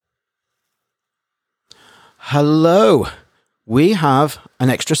Hello. We have an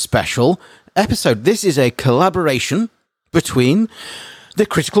extra special episode. This is a collaboration between the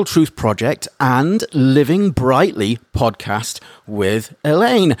Critical Truth Project and Living Brightly podcast with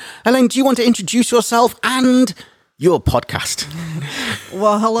Elaine. Elaine, do you want to introduce yourself and your podcast?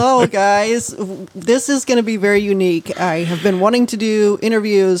 Well, hello, guys. This is going to be very unique. I have been wanting to do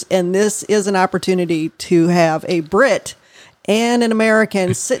interviews, and this is an opportunity to have a Brit and an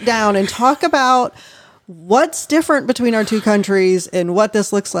American sit down and talk about what's different between our two countries and what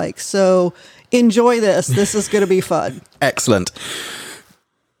this looks like. So enjoy this. This is going to be fun. Excellent.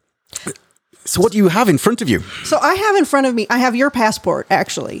 So what do you have in front of you? So I have in front of me, I have your passport,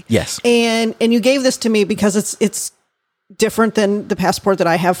 actually. Yes. And you gave this to me because it's different than the passport that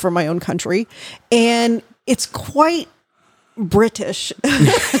I have for my own country. And it's quite British.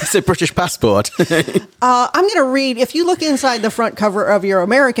 It's a British passport. I'm going to read, if you look inside the front cover of your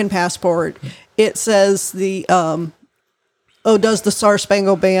American passport, it says oh, does the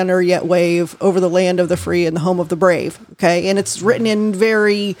Star-Spangled Banner yet wave over the land of the free and the home of the brave? Okay. And it's written in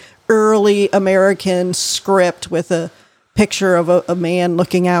very early American script with a picture of a man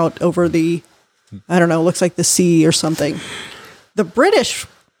looking out over the, I don't know, looks like the sea or something. The British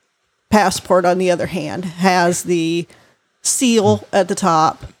passport, on the other hand, has the seal at the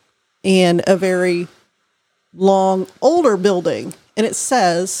top and a very long, older building. And it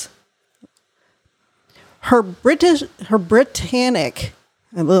says, Her Britannic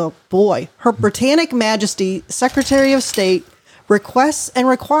Majesty, Secretary of State, requests and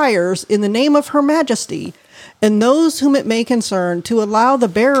requires in the name of Her Majesty and those whom it may concern to allow the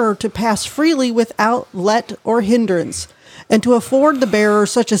bearer to pass freely without let or hindrance, and to afford the bearer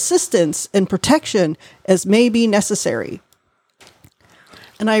such assistance and protection as may be necessary.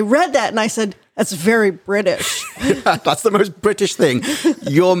 And I read that and I said, that's very British. That's the most British thing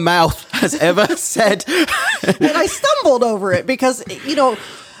your mouth has ever said. And I stumbled over it because, you know,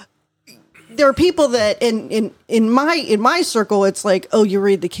 there are people that in my circle, it's like, oh, you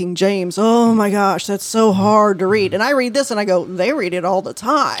read the King James. Oh my gosh, that's so hard to read. And I read this and I go, they read it all the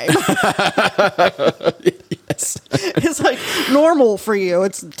time. Yes. It's like normal for you.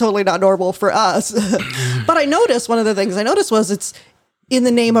 It's totally not normal for us. But I noticed, one of the things I noticed was it's in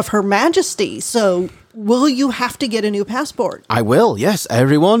the name of Her Majesty. So will you have to get a new passport? I will, yes.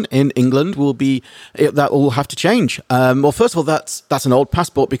 Everyone in England that will have to change. Well, first of all, that's an old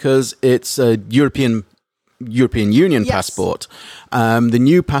passport because it's a European Union passport. The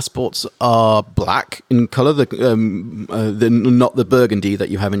new passports are black in colour, not the burgundy that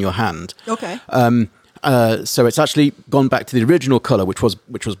you have in your hand. Okay. So it's actually gone back to the original colour, which was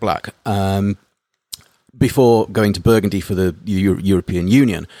black, before going to burgundy for the European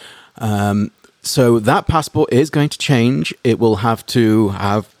Union. So that passport is going to change. It will have to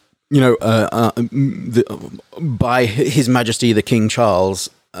have, by His Majesty the King Charles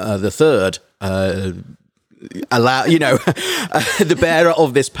III, allow, the bearer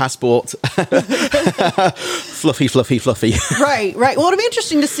of this passport, fluffy. Right. Well, it'll be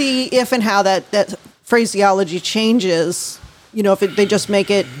interesting to see if and how that phraseology changes. If they just make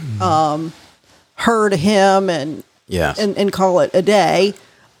it her to him and call it a day.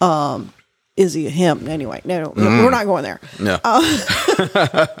 Is he a him? Anyway, no, we're not going there. No.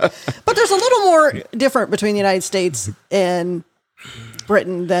 But there's a little more different between the United States and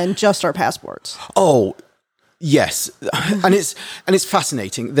Britain than just our passports. Oh, yes. And it's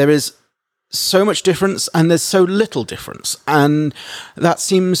fascinating. There is so much difference and there's so little difference. And that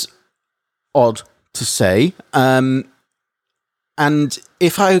seems odd to say. And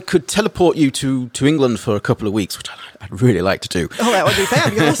if I could teleport you to England for a couple of weeks, which I'd really like to do. Oh, that would be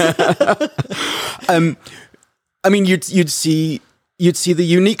fabulous. I mean, you'd see the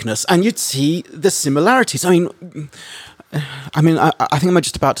uniqueness and you'd see the similarities. I think I'm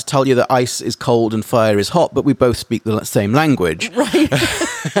just about to tell you that ice is cold and fire is hot, but we both speak the same language. Right.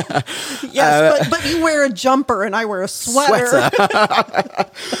 Yes, but you wear a jumper and I wear a sweater.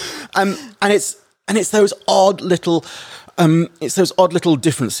 And it's those odd little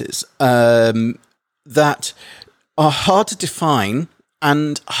differences that are hard to define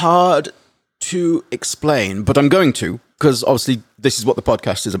and hard to explain. But I'm going to, because obviously this is what the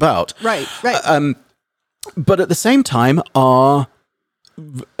podcast is about. Right. But at the same time are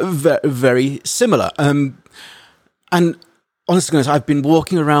very similar. And honestly, I've been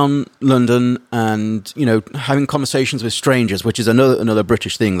walking around London and, having conversations with strangers, which is another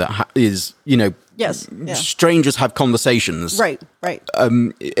British thing that is, yes, yeah. Strangers have conversations. Right.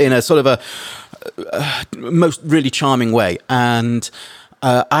 In a sort of a most really charming way. And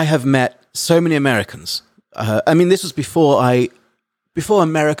I have met so many Americans. This was before I before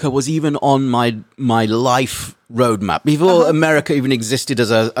America was even on my life roadmap, before America even existed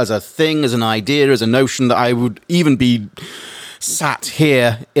as a thing, as an idea, as a notion that I would even be sat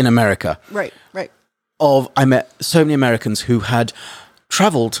here in America. Right. I met so many Americans who had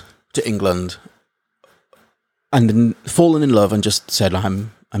traveled to England and then fallen in love and just said,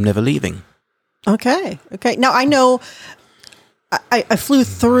 I'm never leaving. Okay. Now, I know I flew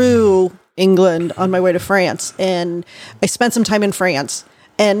through England on my way to France, and I spent some time in France.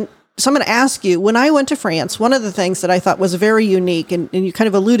 And so I'm going to ask you, when I went to France, one of the things that I thought was very unique, and you kind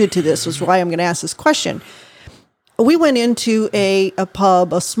of alluded to this, was why I'm going to ask this question. We went into a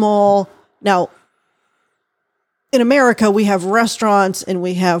pub, a small... Now, in America, we have restaurants and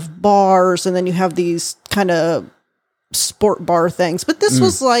we have bars, and then you have these kind of sport bar things. But this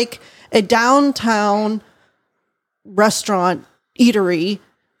was like a downtown restaurant eatery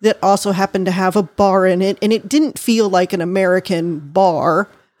that also happened to have a bar in it. And it didn't feel like an American bar,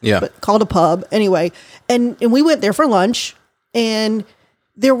 but called a pub anyway. And we went there for lunch, and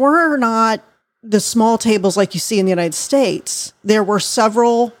there were not the small tables like you see in the United States. There were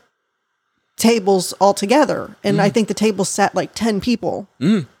several tables altogether, and I think the table sat like 10 people,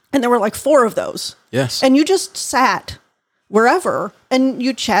 and there were like 4 of those. Yes. And you just sat wherever and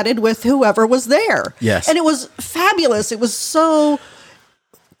you chatted with whoever was there. Yes. And it was fabulous. It was so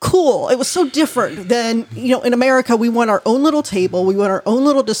cool. It was so different than, in America, we want our own little table, we want our own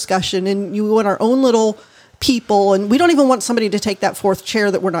little discussion, and we want our own little people, and we don't even want somebody to take that 4th chair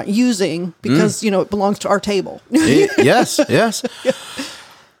that we're not using because, it belongs to our table. Yes.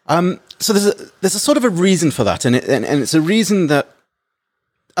 So there's a sort of a reason for that, and it's a reason that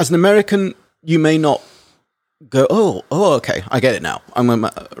as an American you may not go, oh, okay, I get it now.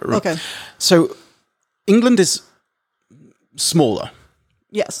 Okay. So England is smaller.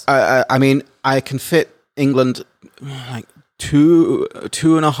 Yes. I mean, I can fit England like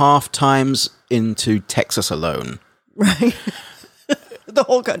 2.5 times into Texas alone. Right. The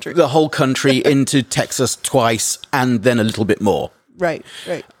whole country. The whole country into Texas twice, and then a little bit more. Right.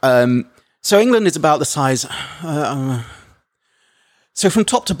 So England is about the size... so from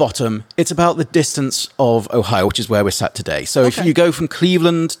top to bottom, it's about the distance of Ohio, which is where we're sat today. So if you go from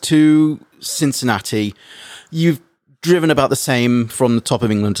Cleveland to Cincinnati, you've driven about the same from the top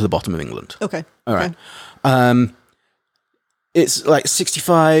of England to the bottom of England. Okay. All right. It's like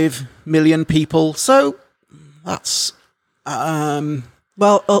 65 million people. So that's...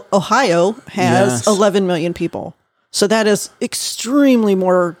 well, Ohio has 11 million people. So that is extremely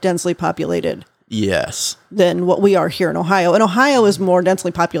more densely populated. Yes. Than what we are here in Ohio. And Ohio is more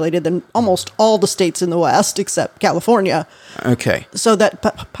densely populated than almost all the states in the West, except California. Okay. So that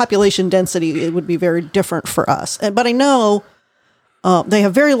population density, it would be very different for us. But I know they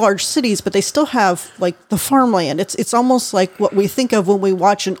have very large cities, but they still have like the farmland. It's almost like what we think of when we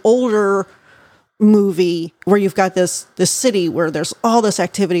watch an older movie where you've got this city where there's all this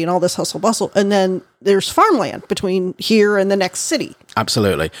activity and all this hustle bustle, and then there's farmland between here and the next city.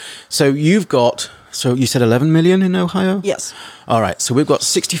 Absolutely. So you said 11 million in Ohio? Yes. All right. So we've got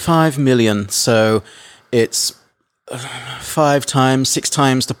 65 million. So it's 5 times, 6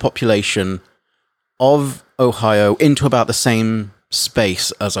 times the population of Ohio into about the same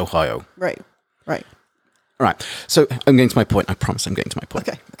space as Ohio. Right. So I'm getting to my point. I promise I'm getting to my point.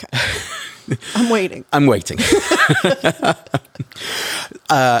 Okay. I'm waiting.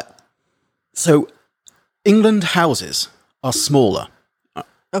 So England houses are smaller.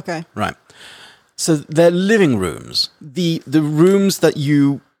 Okay. Right. So their living rooms, the rooms that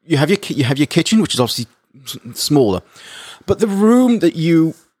you have your kitchen, which is obviously smaller, but the room that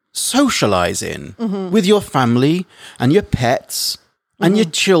you socialize in with your family and your pets and your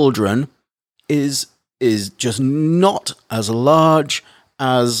children is just not as large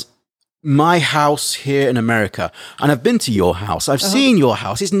as my house here in America. And I've been to your house. I've seen your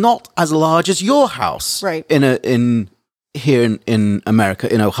house. It's not as large as your house, right? Here in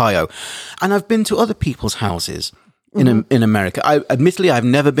America, in Ohio. And I've been to other people's houses in America. Admittedly, I've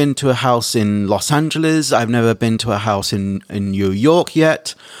never been to a house in Los Angeles. I've never been to a house in New York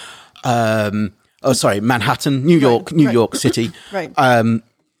yet. Manhattan, New York City. Right.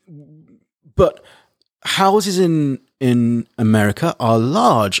 But houses in America are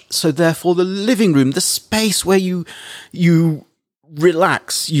large, so therefore the living room, the space where you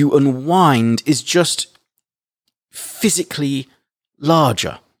relax, you unwind, is just physically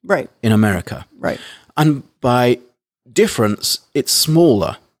larger. Right. In America. Right. And by difference, it's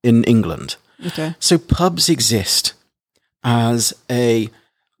smaller in England. Okay. So pubs exist as a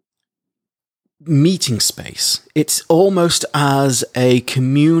meeting space. It's almost as a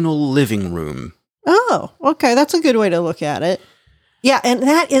communal living room. Oh, okay. That's a good way to look at it. Yeah, and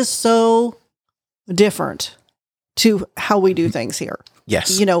that is so different to how we do things here.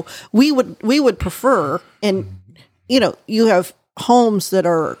 Yes. You know, we would prefer, and you know, you have homes that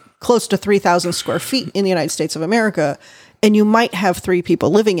are close to 3,000 square feet in the United States of America, and you might have 3 people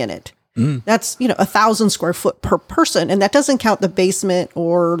living in it. That's, you know, 1,000 square foot per person. And that doesn't count the basement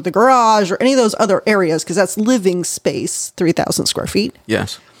or the garage or any of those other areas, because that's living space, 3,000 square feet.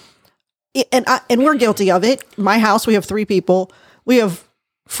 Yes. And we're guilty of it. My house, we have 3 people. We have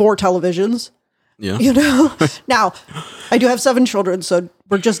 4 televisions. Yeah. You know, now I do have 7 children, so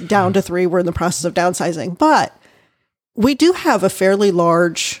we're just down to 3. We're in the process of downsizing, but we do have a fairly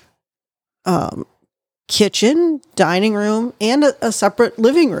large kitchen, dining room, and a separate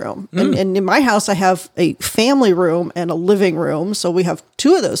living room. And in my house, I have a family room and a living room. So we have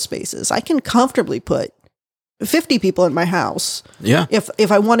 2 of those spaces. I can comfortably put 50 people in my house. Yeah.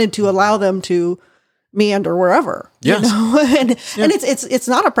 If I wanted to allow them to meander wherever. Yes. You know? And it's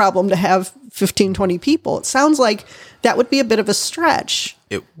not a problem to have 15, 20 people. It sounds like that would be a bit of a stretch.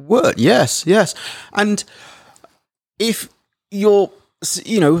 It would. Yes. Yes. And if you're,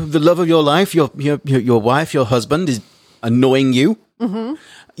 you know, the love of your life, your wife, your husband is annoying you,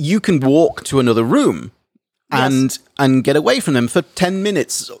 you can walk to another room and get away from them for 10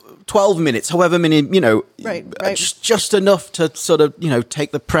 minutes, 12 minutes, however many, you know, Right. just enough to sort of, you know,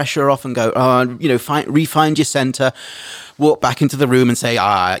 take the pressure off and go, you know, refine your center, walk back into the room and say,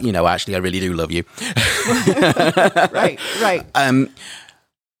 you know, actually, I really do love you. Right.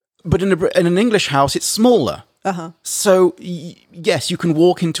 But in an English house, it's smaller. So yes, you can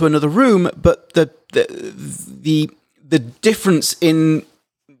walk into another room, but the difference in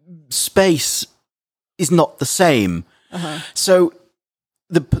space is not the same. So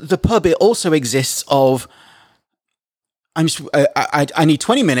the pub, it also exists of, I need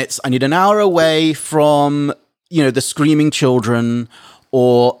 20 minutes. I need an hour away from, you know, the screaming children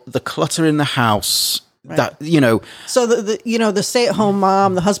or the clutter in the house. Right. That, you know, so the stay-at-home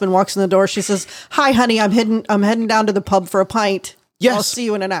mom, the husband walks in the door. She says, "Hi, honey, I'm heading down to the pub for a pint. Yes. I'll see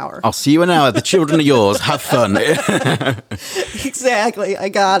you in an hour." I'll see you in an hour. The children are yours. Have fun. Exactly. I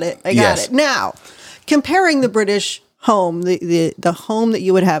got it. Yes. Now, comparing the British home, the home that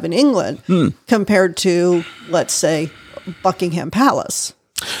you would have in England, compared to, let's say, Buckingham Palace.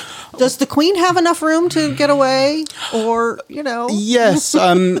 Does the Queen have enough room to get away, or, you know? Yes.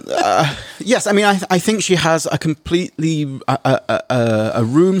 Yes. I mean, I think she has a completely a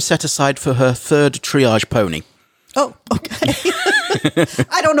room set aside for her 3rd triage pony. Oh, okay.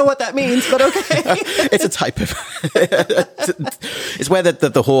 I don't know what that means, but okay. It's a type of. It's where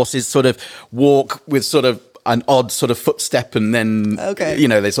the horses sort of walk with sort of an odd sort of footstep, and then, you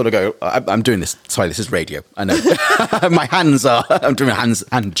know, they sort of go, I'm doing this. Sorry, this is radio. I know. My hands are, I'm doing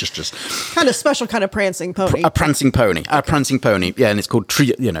hand gestures. Kind of special, kind of prancing pony. A prancing pony. Okay. A prancing pony. Yeah, and it's called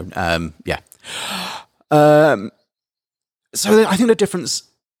you know, yeah. So I think the difference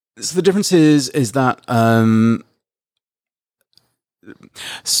is that,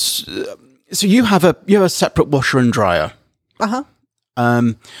 so you have a separate washer and dryer.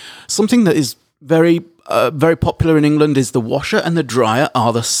 Something that is very popular in England is the washer and the dryer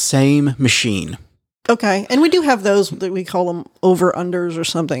are the same machine. Okay, and we do have those that we call them over-unders or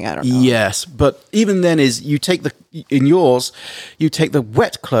something, I don't know. Yes, but even then you take the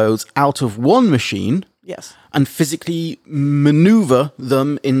wet clothes out of one machine. Yes. And physically maneuver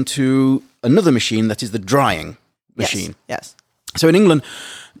them into another machine that is the drying machine. Yes. So in England,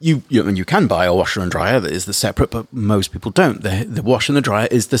 you can buy a washer and dryer that is the separate, but most people don't. The washer and the dryer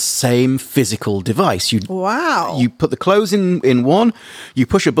is the same physical device. Wow. You put the clothes in one, you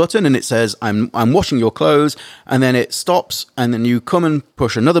push a button and it says, I'm washing your clothes, and then it stops, and then you come and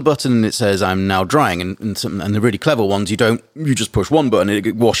push another button and it says, I'm now drying. And the really clever ones, you just push one button and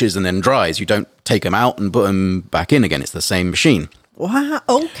it washes and then dries. You don't take them out and put them back in again. It's the same machine. Wow.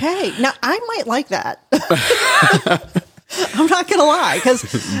 Okay. Now, I might like that. I'm not going to lie, because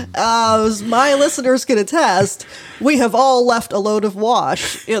as my listeners can attest, we have all left a load of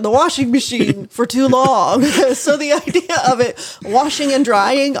wash in the washing machine for too long. So the idea of it washing and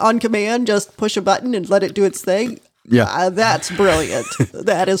drying on command, just push a button and let it do its thing. Yeah, that's brilliant.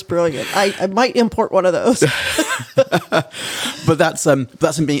 That is brilliant. I might import one of those.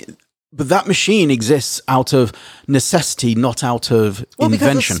 But that machine exists out of necessity, not out of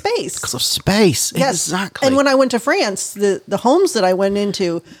invention. Because of space. Because of space, yes. Exactly. And when I went to France, the homes that I went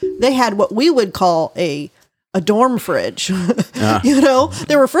into, they had what we would call a dorm fridge. You know,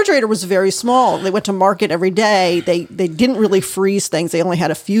 their refrigerator was very small. They went to market every day. They didn't really freeze things. They only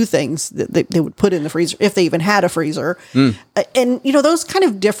had a few things that they would put in the freezer, if they even had a freezer. And, you know, those kind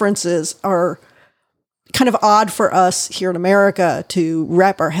of differences are... kind of odd for us here in America to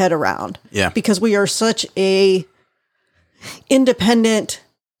wrap our head around. Yeah. Because we are such a independent,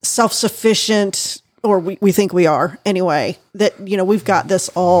 self-sufficient, or we think we are anyway, that, we've got this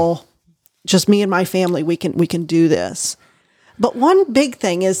all, just me and my family, we can do this. But one big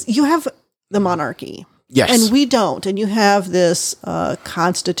thing is you have the monarchy. Yes. And we don't. And you have this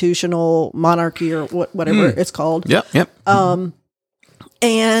constitutional monarchy or whatever it's called. Yep.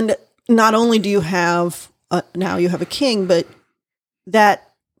 And not only do you have, now you have a king, but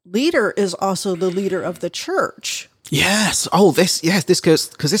that leader is also the leader of the church. Yes. Oh, this goes,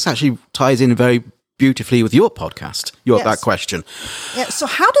 because this actually ties in very beautifully with your podcast, that question. Yeah. So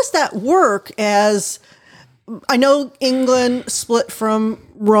how does that work? As I know England split from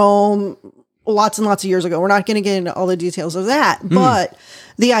Rome lots and lots of years ago. We're not going to get into all the details of that, but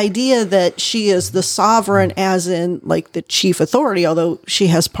the idea that she is the sovereign, as in like the chief authority, although she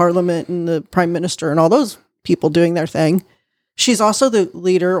has parliament and the prime minister and all those people doing their thing, she's also the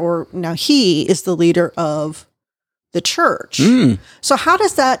leader, or now he is the leader of the church. So how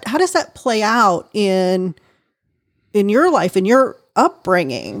does that play out in your life, in your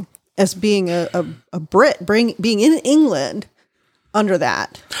upbringing as being a Brit, being in England under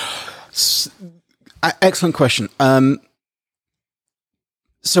that? Excellent question.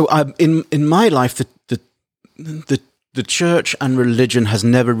 So in my life, the church and religion has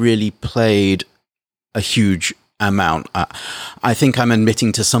never really played a huge amount. I think I'm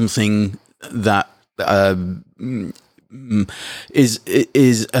admitting to something that is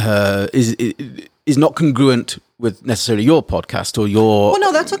not congruent with necessarily your podcast or your. Well,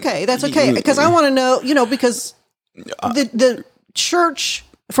 no, that's okay. That's okay, because I want to know. Because the church,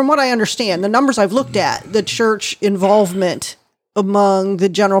 from what I understand, the numbers I've looked at, the church involvement among the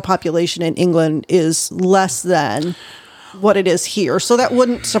general population in England is less than what it is here. So that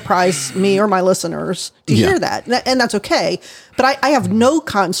wouldn't surprise me or my listeners to hear that. And that's okay. But I have no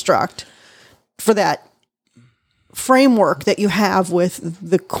construct for that framework that you have with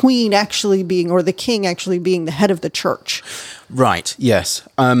the queen actually being, or the king actually being, the head of the church. Right. Yes.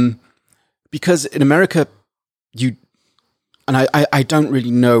 Because in America, I don't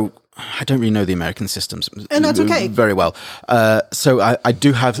really know the American systems, and that's okay, very well. So I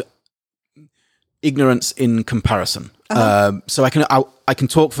do have ignorance in comparison. So I can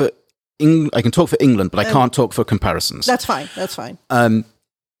talk for England, but I can't talk for comparisons. That's fine. That's fine.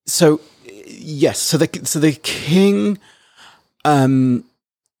 So yes. So the king.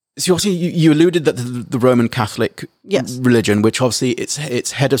 So obviously you alluded that the Roman Catholic religion, which obviously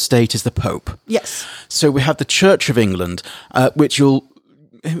its head of state is the Pope. Yes. So we have the Church of England, which you'll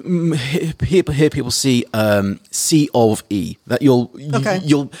hear people see C of E. That you'll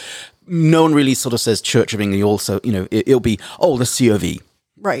no one really sort of says Church of England. You also it'll be the C of E.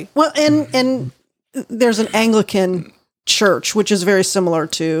 Right. Well, and there's an Anglican church, which is very similar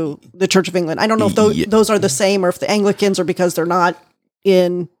to the Church of England. I don't know if those are the same, or if the Anglicans are because they're not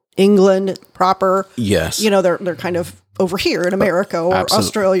in England proper. Yes. They're kind of over here in America or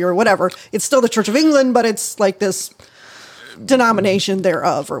Australia or whatever. It's still the Church of England, but it's like this denomination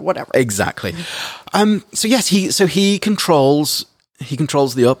thereof or whatever. Exactly. So yes, he controls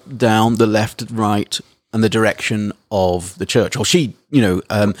the up, down, the left, right, and the direction of the church, or she,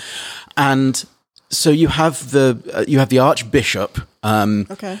 and so you have the Archbishop,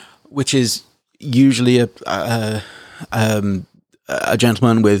 which is usually a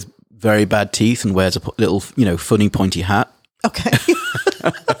gentleman with very bad teeth and wears a little, funny pointy hat. Okay.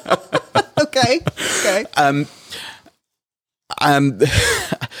 Okay. And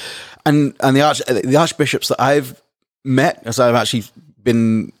the archbishops that I've met, as I've actually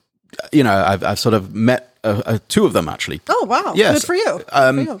been, I've sort of met two of them actually. Oh wow! Yes. Good for you.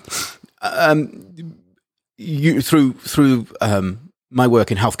 Through my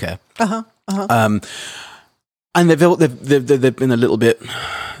work in healthcare. And they've been a little bit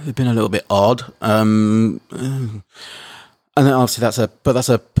odd. And then obviously that's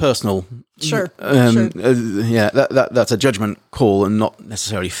a personal. Sure. Yeah, that's a judgment call and not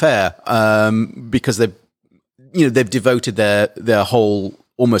necessarily fair. Because they've devoted their whole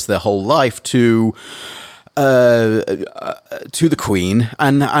life to the Queen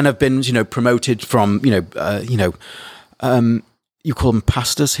and have been promoted from you call them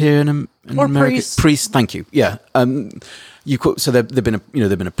pastors here in America. Priests. Thank you. Yeah. So they've been a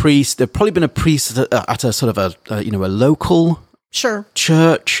priest. They've probably been a priest at a sort of a local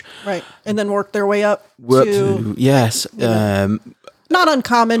church, right? And then worked their way up. Yes. Not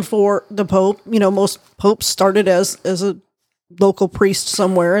uncommon for the Pope. Most popes started as a local priest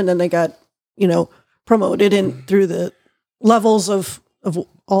somewhere, and then they got promoted in through the levels of of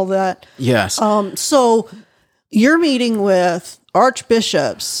all that. Yes. So you're meeting with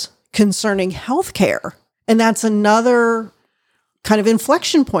archbishops concerning healthcare, and that's another kind of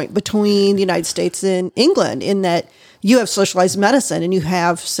inflection point between the United States and England, in that you have socialized medicine, and you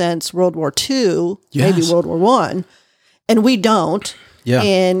have since World War II, maybe World War I, and we don't. Yeah.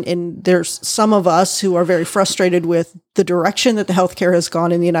 And there's some of us who are very frustrated with the direction that the healthcare has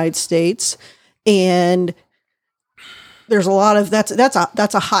gone in the United States, and there's a lot of that's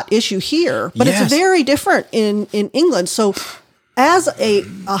a hot issue here, but it's very different in England. So, as a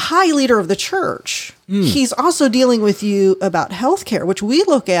high leader of the church, he's also dealing with you about healthcare, which we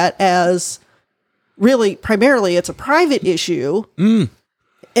look at as really primarily it's a private issue,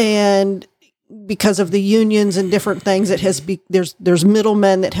 and because of the unions and different things, it has there's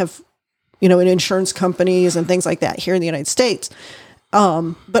middlemen that have, in insurance companies and things like that here in the United States.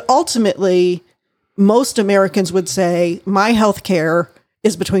 But ultimately, most Americans would say my health care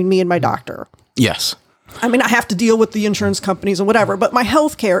is between me and my doctor. Yes. I mean, I have to deal with the insurance companies and whatever, but my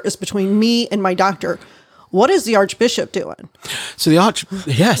health care is between me and my doctor. What is the Archbishop doing? So the Archbishop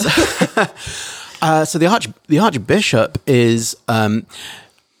is,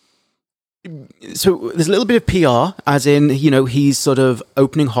 so there's a little bit of PR, as in, he's sort of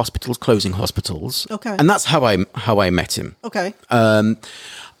opening hospitals, closing hospitals. Okay. And that's how I met him. Okay.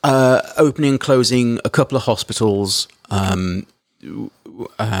 Opening and closing a couple of hospitals, and it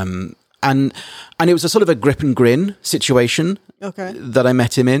was a sort of a grip and grin situation. Okay. That I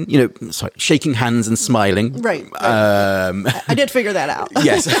met him in, shaking hands and smiling. Right. I did figure that out.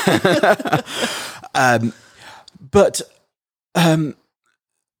 Yes. But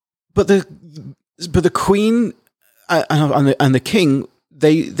the Queen and the King,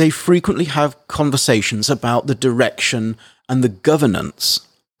 they frequently have conversations about the direction and the governance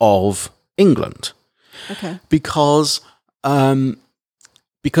of England. Okay. Because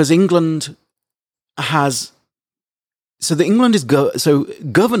England has,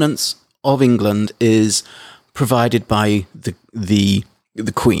 governance of England is provided by the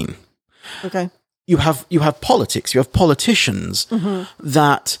Queen. Okay. You have politics. You have politicians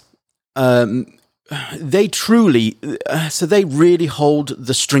that they truly, they really hold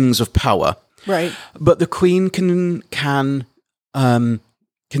the strings of power. Right. But the Queen can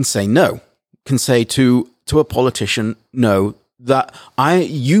say no, can say to a politician, no, that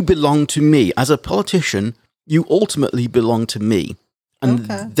you belong to me. As a politician, you ultimately belong to me. And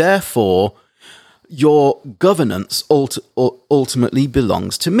therefore, your governance ultimately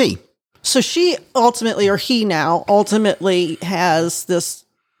belongs to me. So she ultimately, or he now, ultimately has this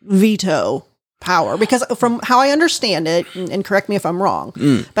veto power, because from how I understand it, and correct me if I'm wrong,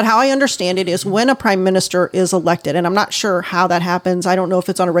 but how I understand it is when a prime minister is elected, and I'm not sure how that happens. I don't know if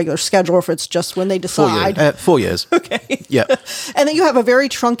it's on a regular schedule or if it's just when they decide. 4 years. Okay. Yeah. And then you have a very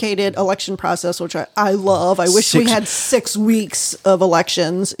truncated election process, which I love. I wish we had 6 weeks of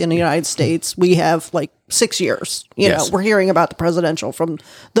elections in the United States. We have like 6 years. We're hearing about the presidential from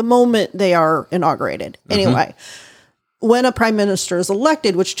the moment they are inaugurated. Anyway, when a prime minister is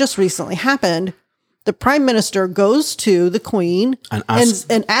elected, which just recently happened, the prime minister goes to the Queen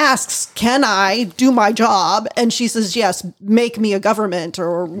and asks, can I do my job? And she says, yes, make me a government.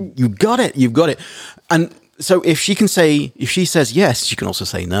 Or You've got it. And so if she says yes, she can also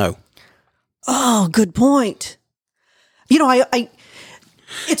say no. Oh, good point.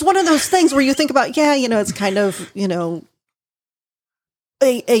 It's one of those things where you think about, it's kind of,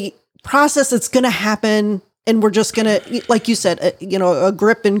 a process that's going to happen. And we're just going to, like you said, a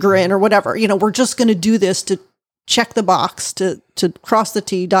grip and grin or whatever, we're just going to do this to check the box, to cross the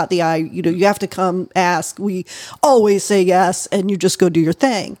T, dot the I. You have to come ask. We always say yes, and you just go do your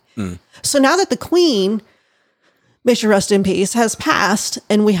thing. So now that the Queen, may she rest in peace, has passed,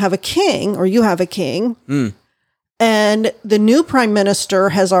 and we have a king, or you have a king, and the new prime minister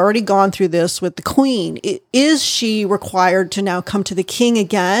has already gone through this with the Queen. Is she required to now come to the king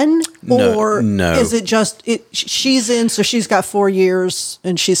again? Or is it just, she's in, so she's got 4 years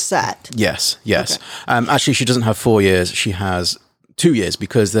and she's set? Yes. Okay. Actually, she doesn't have 4 years. She has 2 years,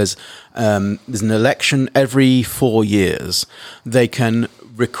 because there's an election every 4 years. They can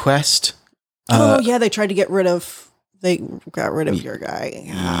request. They tried to get rid of. They got rid of your guy.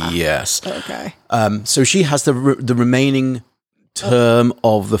 Yes. Okay. So she has the remaining term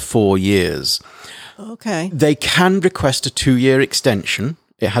of the 4 years. Okay. They can request a 2-year extension.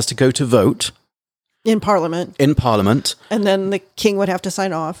 It has to go to vote. In Parliament. And then the king would have to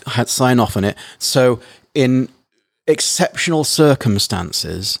sign off. Sign off on it. So in exceptional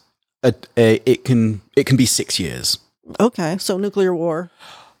circumstances, it can be 6 years. Okay. So nuclear war.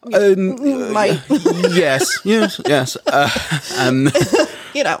 might. yes.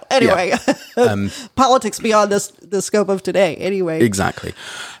 Anyway, politics beyond the scope of today. Anyway, exactly.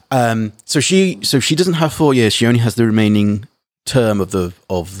 So she doesn't have 4 years. She only has the remaining term of the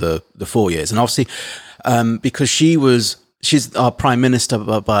 4 years, and obviously, because she's our prime minister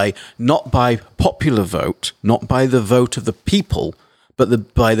not by popular vote, not by the vote of the people,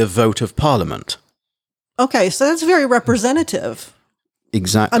 but by the vote of Parliament. Okay, so that's very representative.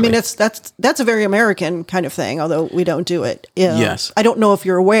 Exactly. I mean, that's a very American kind of thing, although we don't do it. Yes. I don't know if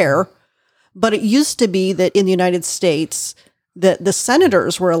you're aware, but it used to be that in the United States, that the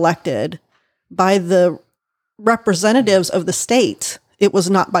senators were elected by the representatives of the state. It was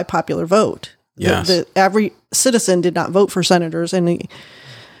not by popular vote. Yes. Every citizen did not vote for senators, and I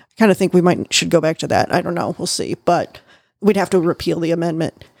kind of think we should go back to that. I don't know. We'll see. But we'd have to repeal the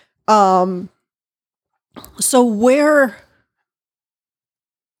amendment. So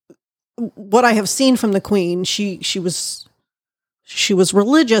what I have seen from the Queen, she was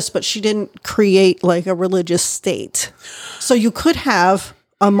religious, but she didn't create like a religious state. So you could have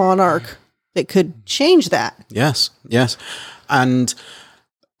a monarch that could change that. Yes. And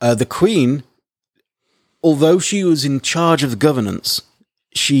the Queen, although she was in charge of the governance,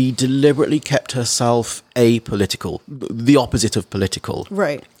 she deliberately kept herself apolitical, the opposite of political.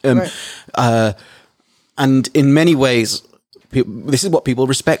 Right. And in many ways, this is what people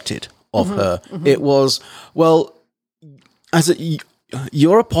respected of her. Mm-hmm. It was, well,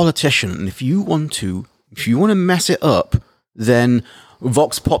 you're a politician, and if you want to mess it up, then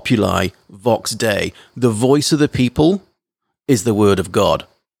Vox Populi, Vox Dei, the voice of the people is the word of God.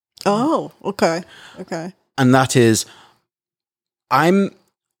 Oh, okay. And that is, I'm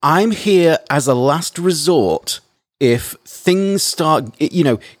here as a last resort if things start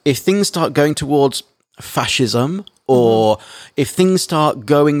going towards fascism, or if things start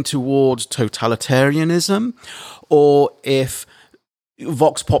going towards totalitarianism, or if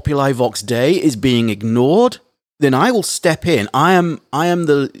Vox Populi, Vox Dei is being ignored, then I will step in. I am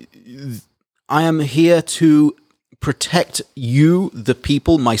here to protect you, the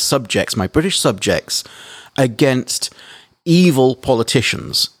people, my subjects, my British subjects, against evil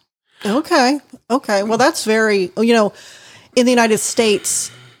politicians. Okay. Well, that's very, in the United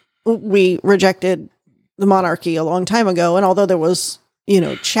States, we rejected the monarchy a long time ago. And although there was,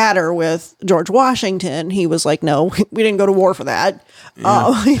 chatter with George Washington, he was like, no, we didn't go to war for that.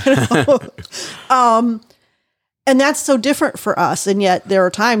 Yeah. And that's so different for us. And yet there are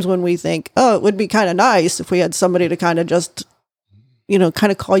times when we think, oh, it would be kind of nice if we had somebody to kind of just,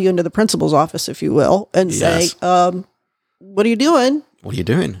 kind of call you into the principal's office, if you will, and say, what are you doing? What are you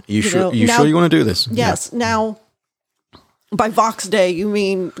doing? Are you sure you want to do this? Yes. Yeah. Now, by Vox Dei, you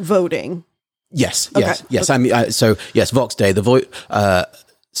mean voting. Yes. Okay. Yes. I mean, yes, Vox Dei, the voice.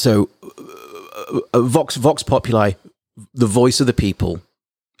 Vox Populi, the voice of the people.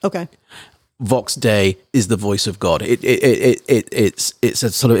 Okay. Vox Dei is the voice of God.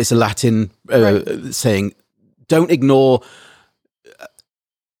 It's a Latin saying, don't ignore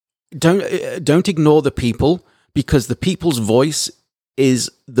the people, because the people's voice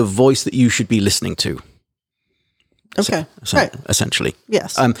is the voice that you should be listening to. Okay. Right. Essentially.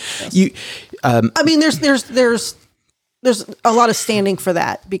 Yes. Yes. I mean, there's a lot of standing for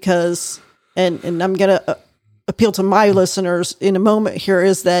that, because, and I'm going to appeal to my listeners in a moment here,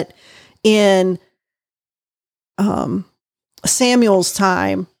 is that in Samuel's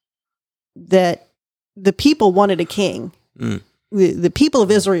time, that the people wanted a king. Mm. The people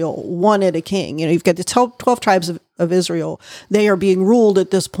of Israel wanted a king. You've got the 12 tribes of Israel. They are being ruled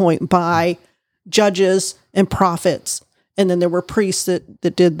at this point by judges and prophets. And then there were priests that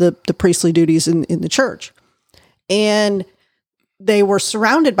did the priestly duties in the church. And they were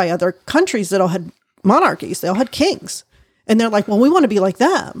surrounded by other countries that all had monarchies. They all had kings. And they're like, well, we want to be like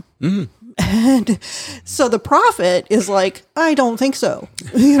them. Mm. And so the prophet is like, I don't think so.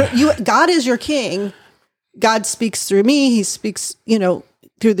 God is your king. God speaks through me. He speaks,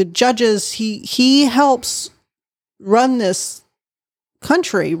 through the judges. He helps run this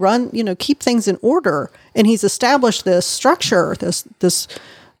country, keep things in order. And he's established this structure, this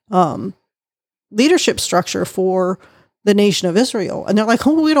leadership structure for the nation of Israel. And they're like,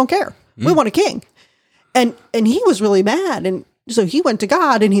 oh, we don't care. We want a king. And he was really mad. And so he went to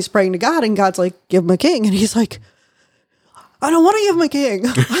God, and he's praying to God, and God's like, give him a king. And he's like, I don't want to give him a king.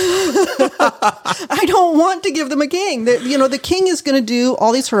 I don't want to give them a king. The king is going to do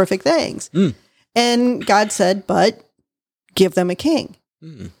all these horrific things. Mm. And God said, but give them a king.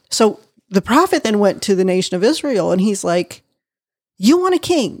 Mm. So the prophet then went to the nation of Israel, and he's like, you want a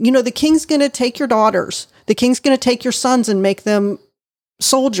king. The king's going to take your daughters. The king's going to take your sons and make them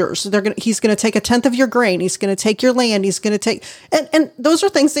soldiers. He's going to take 1/10 of your grain. He's going to take your land. He's going to take, and those are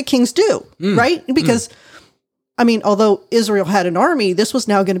things that kings do, right? Because, I mean, although Israel had an army, this was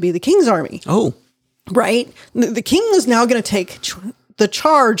now going to be the king's army. Oh, right. The king is now going to take the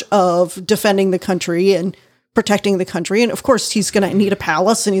charge of defending the country and protecting the country. And of course, he's going to need a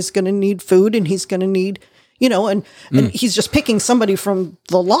palace, and he's going to need food, and he's going to need, and he's just picking somebody from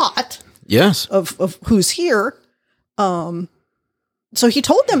the lot. Yes. Of who's here. So he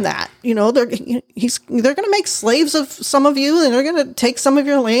told them that, they're going to make slaves of some of you, and they're going to take some of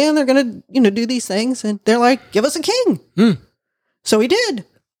your land. They're going to, do these things. And they're like, give us a king. So he did,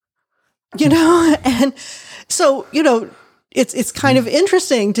 and so, it's kind of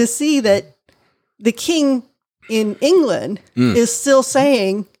interesting to see that the king in England is still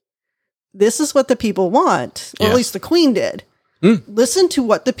saying, this is what the people want, or at least the queen did. Listen to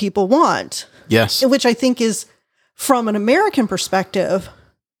what the people want. Yes. Which I think is, from an American perspective,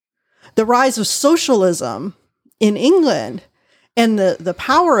 the rise of socialism in England and the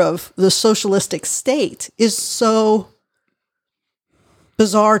power of the socialistic state is so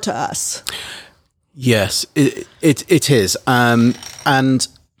bizarre to us. Yes, it is. And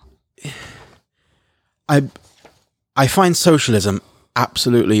I find socialism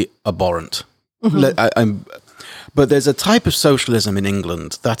absolutely abhorrent. But there's a type of socialism in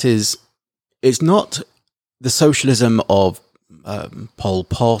England that is not the socialism of Pol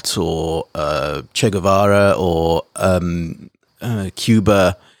Pot or Che Guevara or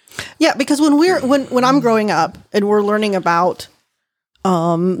Cuba. Yeah, because when I'm growing up and we're learning about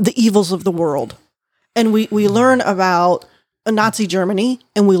the evils of the world, and we learn about Nazi Germany,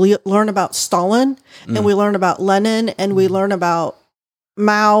 and we learn about Stalin, and we learn about Lenin, and we learn about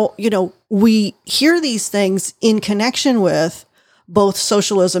Mao, we hear these things in connection with both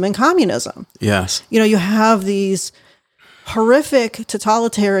socialism and communism. Yes. You have these horrific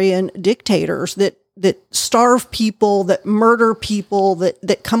totalitarian dictators that starve people, that murder people,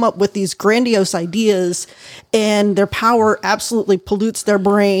 that come up with these grandiose ideas, and their power absolutely pollutes their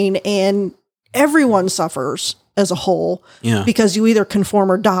brain, and everyone suffers as a whole because you either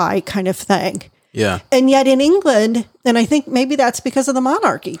conform or die kind of thing. Yeah. And yet in England, and I think maybe that's because of the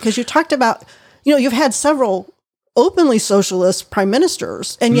monarchy, because you talked about, you've had several openly socialist prime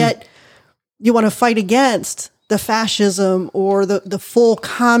ministers, and yet you want to fight against the fascism or the full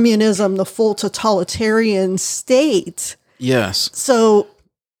communism, the full totalitarian state. Yes. So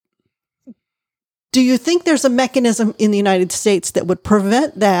do you think there's a mechanism in the United States that would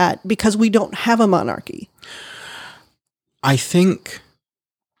prevent that because we don't have a monarchy? I think...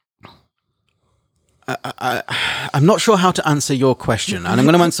 I'm not sure how to answer your question, and I'm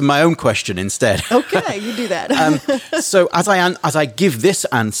going to answer my own question instead. Okay, you do that. So as I give this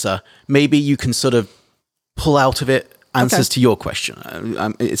answer, maybe you can sort of pull out of it answers to your question.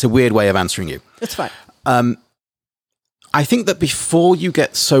 It's a weird way of answering you. It's fine. I think that before you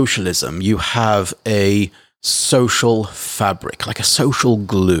get socialism, you have a social fabric, like a social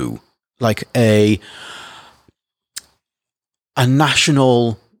glue, like a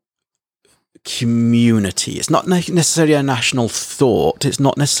national community. It's not necessarily a national thought. It's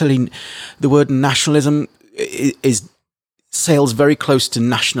not necessarily, the word nationalism is sails very close to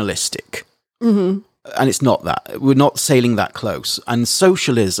nationalistic. And it's not that. We're not sailing that close. And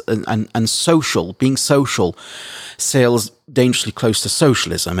socialism and social, being social, sails dangerously close to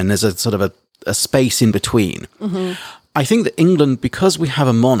socialism. And there's a sort of a space in between. I think that England, because we have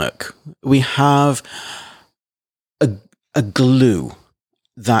a monarch, we have a glue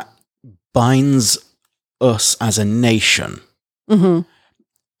that binds us as a nation. I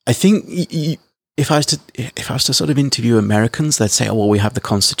think if I was to sort of interview Americans, they'd say, "Oh, well, we have the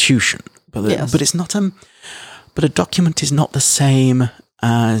Constitution," but it's not. But a document is not the same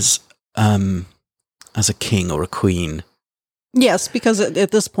as a king or a queen. Yes, because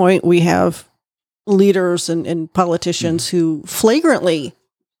at this point we have leaders and politicians who flagrantly,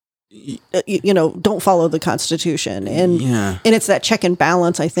 don't follow the Constitution, and it's that check and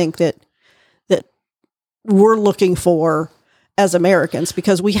balance. I think that we're looking for as Americans,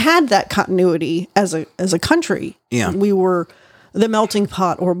 because we had that continuity as a country. We were the melting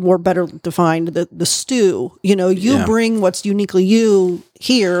pot, or more better defined, the stew. Bring what's uniquely you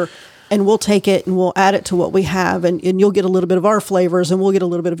here, and we'll take it and we'll add it to what we have, and you'll get a little bit of our flavors, and we'll get a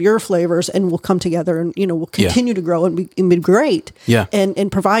little bit of your flavors, and we'll come together, and we'll continue to grow and be great.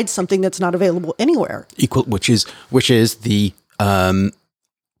 And provide something that's not available anywhere. Which is the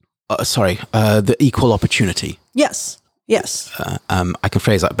the equal opportunity. Yes. I can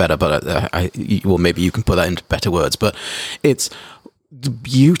phrase that better, but maybe you can put that into better words. But it's the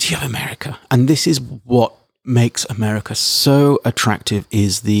beauty of America, and this is what makes America so attractive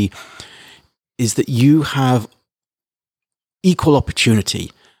is that you have equal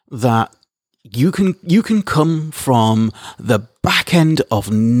opportunity, that you can come from the back end of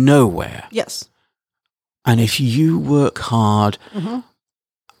nowhere. Yes. And if you work hard,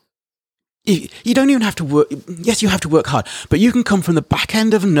 you don't even have to work. Yes, you have to work hard, but you can come from the back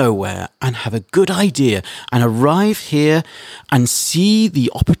end of nowhere and have a good idea and arrive here and see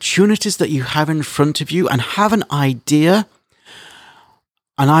the opportunities that you have in front of you and have an idea.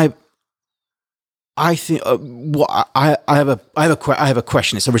 And I think I have a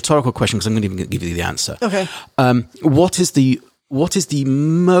question. It's a rhetorical question because I'm going to even give you the answer. Okay. What is the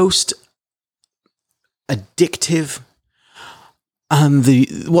most addictive and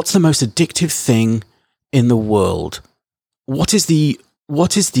what's the most addictive thing in the world? What is the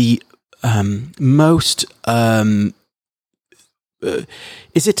most is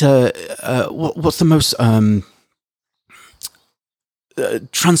it what's the most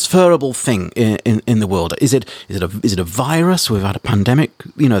transferable thing in the world? Is it a virus? We've had a pandemic,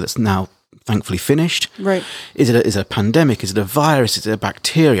 that's now thankfully finished. Right. Is it a pandemic? Is it a virus? Is it a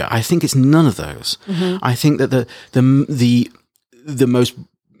bacteria? I think it's none of those. I think that the most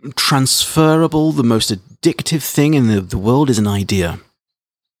transferable, the most addictive thing in the world is an idea.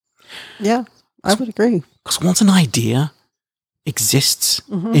 Yeah, I would agree. Because once an idea exists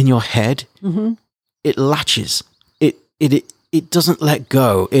in your head, it latches. It doesn't let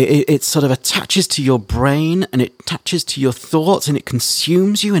go. It sort of attaches to your brain and it attaches to your thoughts and it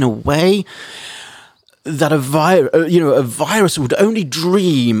consumes you in a way that a virus would only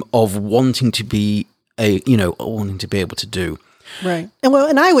dream of wanting to be able to do. Right.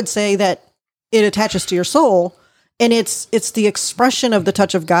 And I would say that it attaches to your soul, and it's the expression of the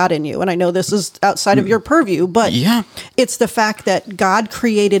touch of God in you. And I know this is outside of your purview, but it's the fact that God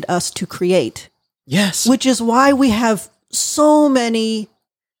created us to create. Yes. Which is why we have so many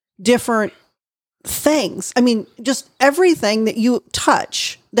different things. I mean, just everything that you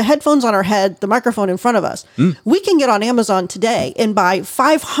touch, the headphones on our head, the microphone in front of us, we can get on Amazon today and buy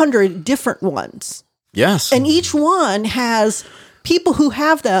 500 different ones. Yes. And each one has people who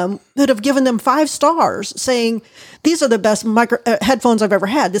have them that have given them 5 stars saying, these are the best headphones I've ever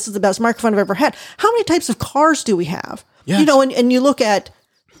had. This is the best microphone I've ever had. How many types of cars do we have? Yes. And you look at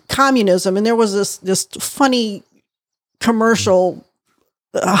communism, and there was this funny commercial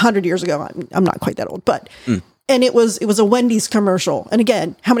 100 years ago. I'm not quite that old, but and it was a Wendy's commercial. And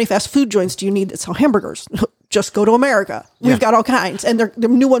again, how many fast food joints do you need that sell hamburgers? Just go to America. We've got all kinds, and they're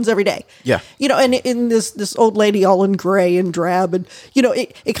new ones every day. Yeah. And in this old lady all in gray and drab, and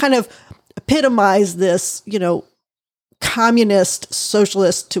it kind of epitomized this, communist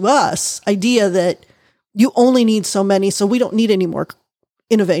socialist to us idea that you only need so many, so we don't need any more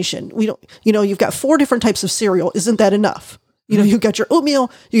innovation. We don't, you've got 4 different types of cereal. Isn't that enough? You've got your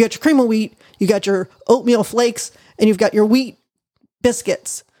oatmeal, you got your cream of wheat, you got your oatmeal flakes, and you've got your wheat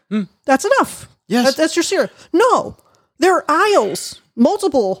biscuits. That's enough. Yes. That's your cereal. No, there are aisles,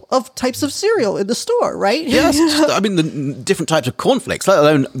 multiple of types of cereal in the store, right? Yes. I mean, the different types of cornflakes, let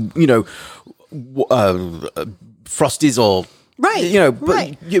alone, Frosties or, right. but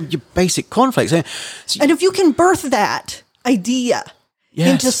right. Your basic cornflakes. And if you can birth that idea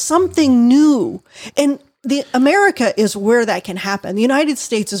into something new, and America is where that can happen. The United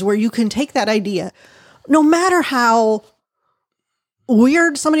States is where you can take that idea, no matter how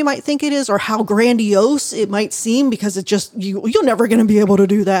weird somebody might think it is or how grandiose it might seem, because it just, you're never going to be able to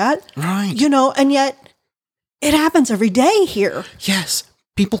do that. Right. And yet it happens every day here. Yes.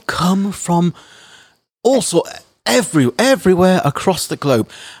 People come from also everywhere across the globe,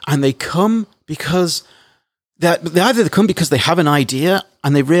 and they come because they either come because they have an idea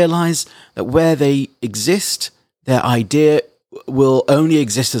and they realize that where they exist, their idea will only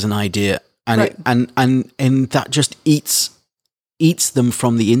exist as an idea, and right. and that just eats them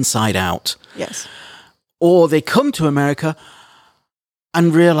from the inside out. Yes. Or they come to America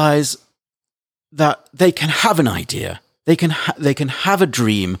and realize that they can have an idea, they can have a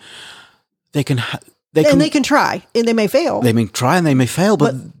dream, they can try, and they may fail. They may try and they may fail,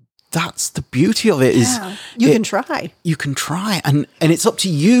 but that's the beauty of it. You can try. You can try, and it's up to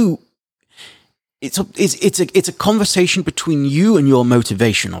you. It's a conversation between you and your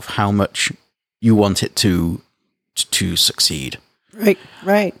motivation of how much you want it to succeed. Right.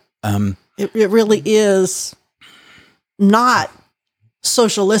 It really is not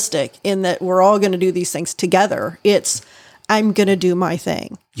socialistic in that we're all going to do these things together. It's, I'm going to do my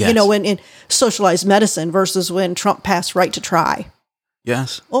thing. Yes. In socialized medicine versus when Trump passed right to try.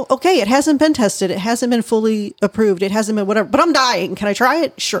 Yes. Well, okay, it hasn't been tested. It hasn't been fully approved. It hasn't been whatever. But I'm dying. Can I try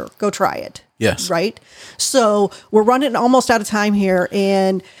it? Sure, go try it. Yes. Right? So we're running almost out of time here.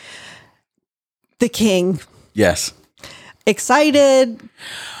 And the king, Yes. excited,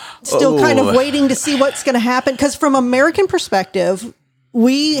 still kind of waiting to see what's going to happen. Because from American perspective,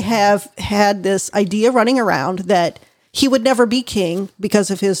 we have had this idea running around that he would never be king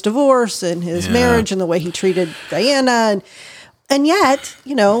because of his divorce and his marriage and the way he treated Diana. And yet,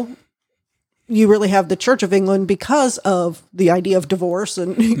 you know, you really have the Church of England because of the idea of divorce.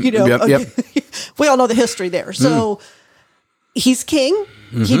 And, you know, we all know the history there. So he's king.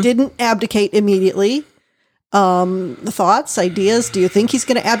 Mm-hmm. He didn't abdicate immediately. Thoughts, ideas? Do you think he's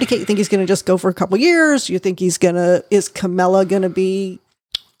going to abdicate? You think he's going to just go for a couple years? You think is Camilla going to be?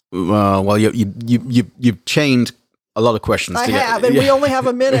 Well, you've chained a lot of questions. And we only have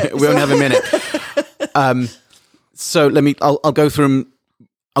a minute. We only have a minute. So I'll go through them.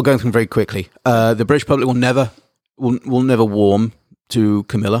 I'll go through them very quickly. The British public will never warm to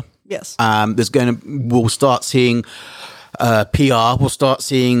Camilla. Yes. We'll start seeing PR. We'll start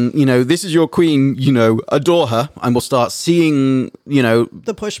seeing, you know, this is your queen, you know, adore her, and we'll start seeing, you know,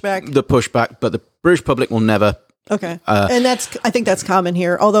 the pushback. But the British public will never. Okay. And I think that's common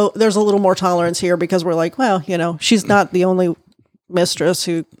here. Although there's a little more tolerance here because we're like, well, you know, she's not the only mistress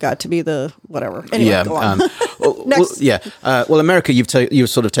who got to be the whatever. Anyway, go on. Next. Well, America, you've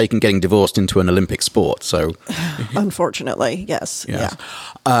sort of taken getting divorced into an Olympic sport. So, unfortunately, yes. Yeah.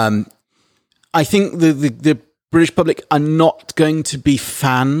 I think the British public are not going to be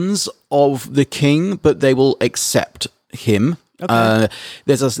fans of the king, but they will accept him. Okay.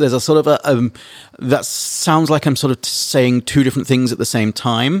 There's a sort of that sounds like I'm sort of saying two different things at the same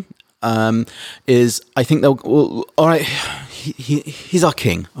time. I think they'll all right. He's our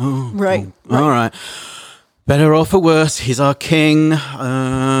king. Right. All right. Better or for worse, he's our king.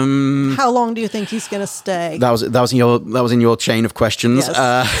 How long do you think he's going to stay? That was in your chain of questions.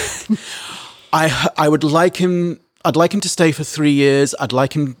 Yes. I would like him. I'd like him to stay for 3 years. I'd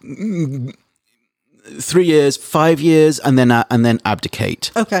like him 3 years, 5 years, and then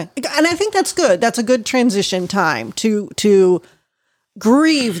abdicate. Okay, and I think that's good. That's a good transition time to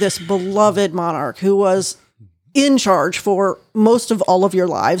grieve this beloved monarch who was in charge for most of all of your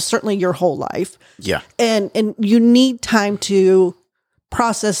lives, certainly your whole life. Yeah, and you need time to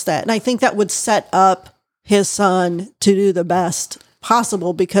process that, and I think that would set up his son to do the best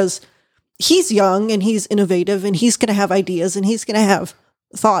possible because he's young and he's innovative and he's going to have ideas and he's going to have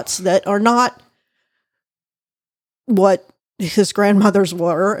thoughts that are not what his grandmothers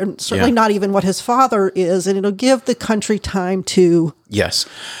were and certainly not even what his father is. And it'll give the country time to... Yes.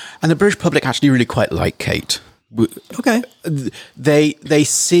 And the British public actually really quite like Kate. Okay. They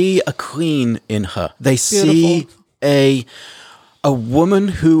see a queen in her. They Beautiful. See a woman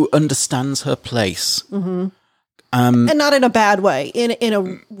who understands her place. Mm-hmm. And not in a bad way, in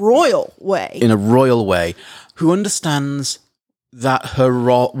a royal way. In a royal way, who understands that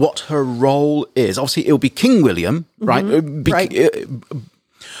what her role is. Obviously, it'll be King William, right? Right.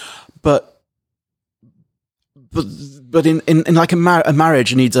 But in like a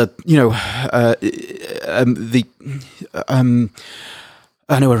marriage needs a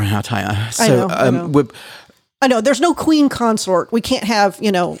I know we're running out of time. So I know. I know there's no queen consort. We can't have,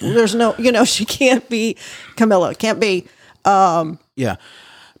 there's no, she can't be Camilla, can't be. Yeah.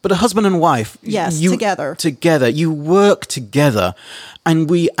 But a husband and wife. Yes, together. Together. You work together. And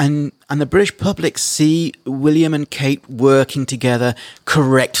the British public see William and Kate working together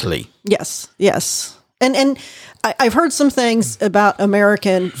correctly. Yes, yes. And I've heard some things about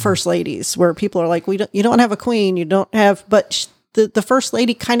American first ladies where people are like, you don't have a queen, you don't have, but the first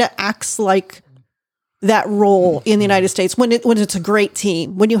lady kind of acts like that role in the United States when it's a great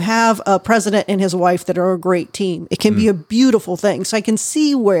team. When you have a president and his wife that are a great team, it can be a beautiful thing. So I can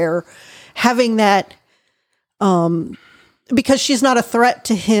see where having that, because she's not a threat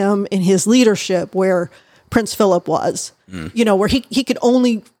to him in his leadership, where Prince Philip was, where he could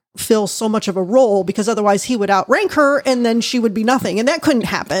only fill so much of a role because otherwise he would outrank her and then she would be nothing. And that couldn't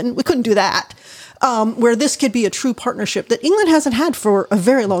happen. We couldn't do that. Where this could be a true partnership that England hasn't had for a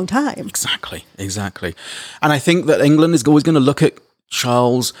very long time. Exactly. And I think that England is always going to look at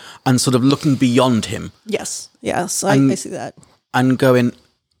Charles and sort of looking beyond him. Yes, I see that. And going,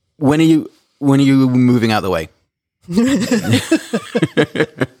 when are you moving out of the way?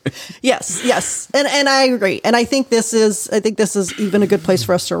 Yes. And I agree. And I think this is even a good place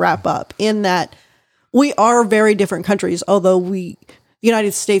for us to wrap up in that we are very different countries, although the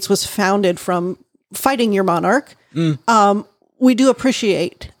United States was founded from fighting your monarch. We do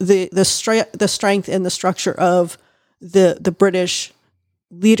appreciate the strength and the structure of the British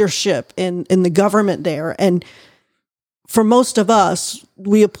leadership in the government there. And for most of us,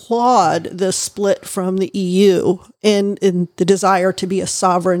 we applaud the split from the EU in the desire to be a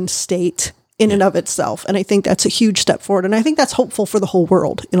sovereign state in and of itself. And I think that's a huge step forward. And I think that's hopeful for the whole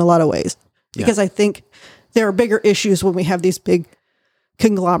world in a lot of ways, because I think there are bigger issues when we have these big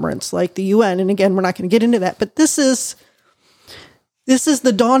conglomerates like the UN. And again, we're not going to get into that, but this is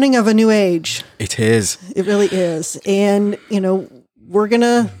the dawning of a new age. It is. It really is. And, we're going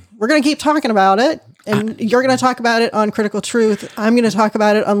to keep talking about it. And you're going to talk about it on Critical Truth. I'm going to talk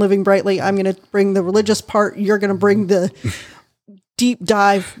about it on Living Brightly. I'm going to bring the religious part. You're going to bring the deep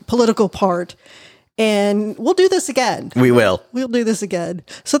dive political part. And we'll do this again. We will. We'll do this again.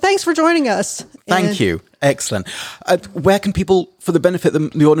 So thanks for joining us. Thank you. Excellent. Where can people, for the benefit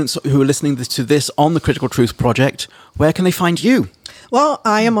of the audience who are listening to this on the Critical Truth Project, where can they find you? Well,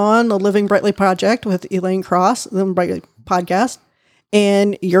 I am on the Living Brightly Project with Elaine Cross, the Living Brightly Podcast,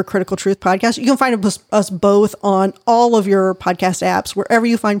 and your Critical Truth Podcast. You can find us both on all of your podcast apps. Wherever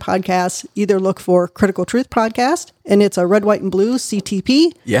you find podcasts, either look for Critical Truth Podcast, and it's a red, white, and blue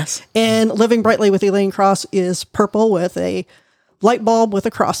CTP. Yes. And Living Brightly with Elaine Cross is purple with a light bulb with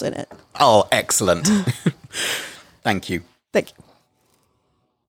a cross in it. Oh, excellent. Thank you. Thank you.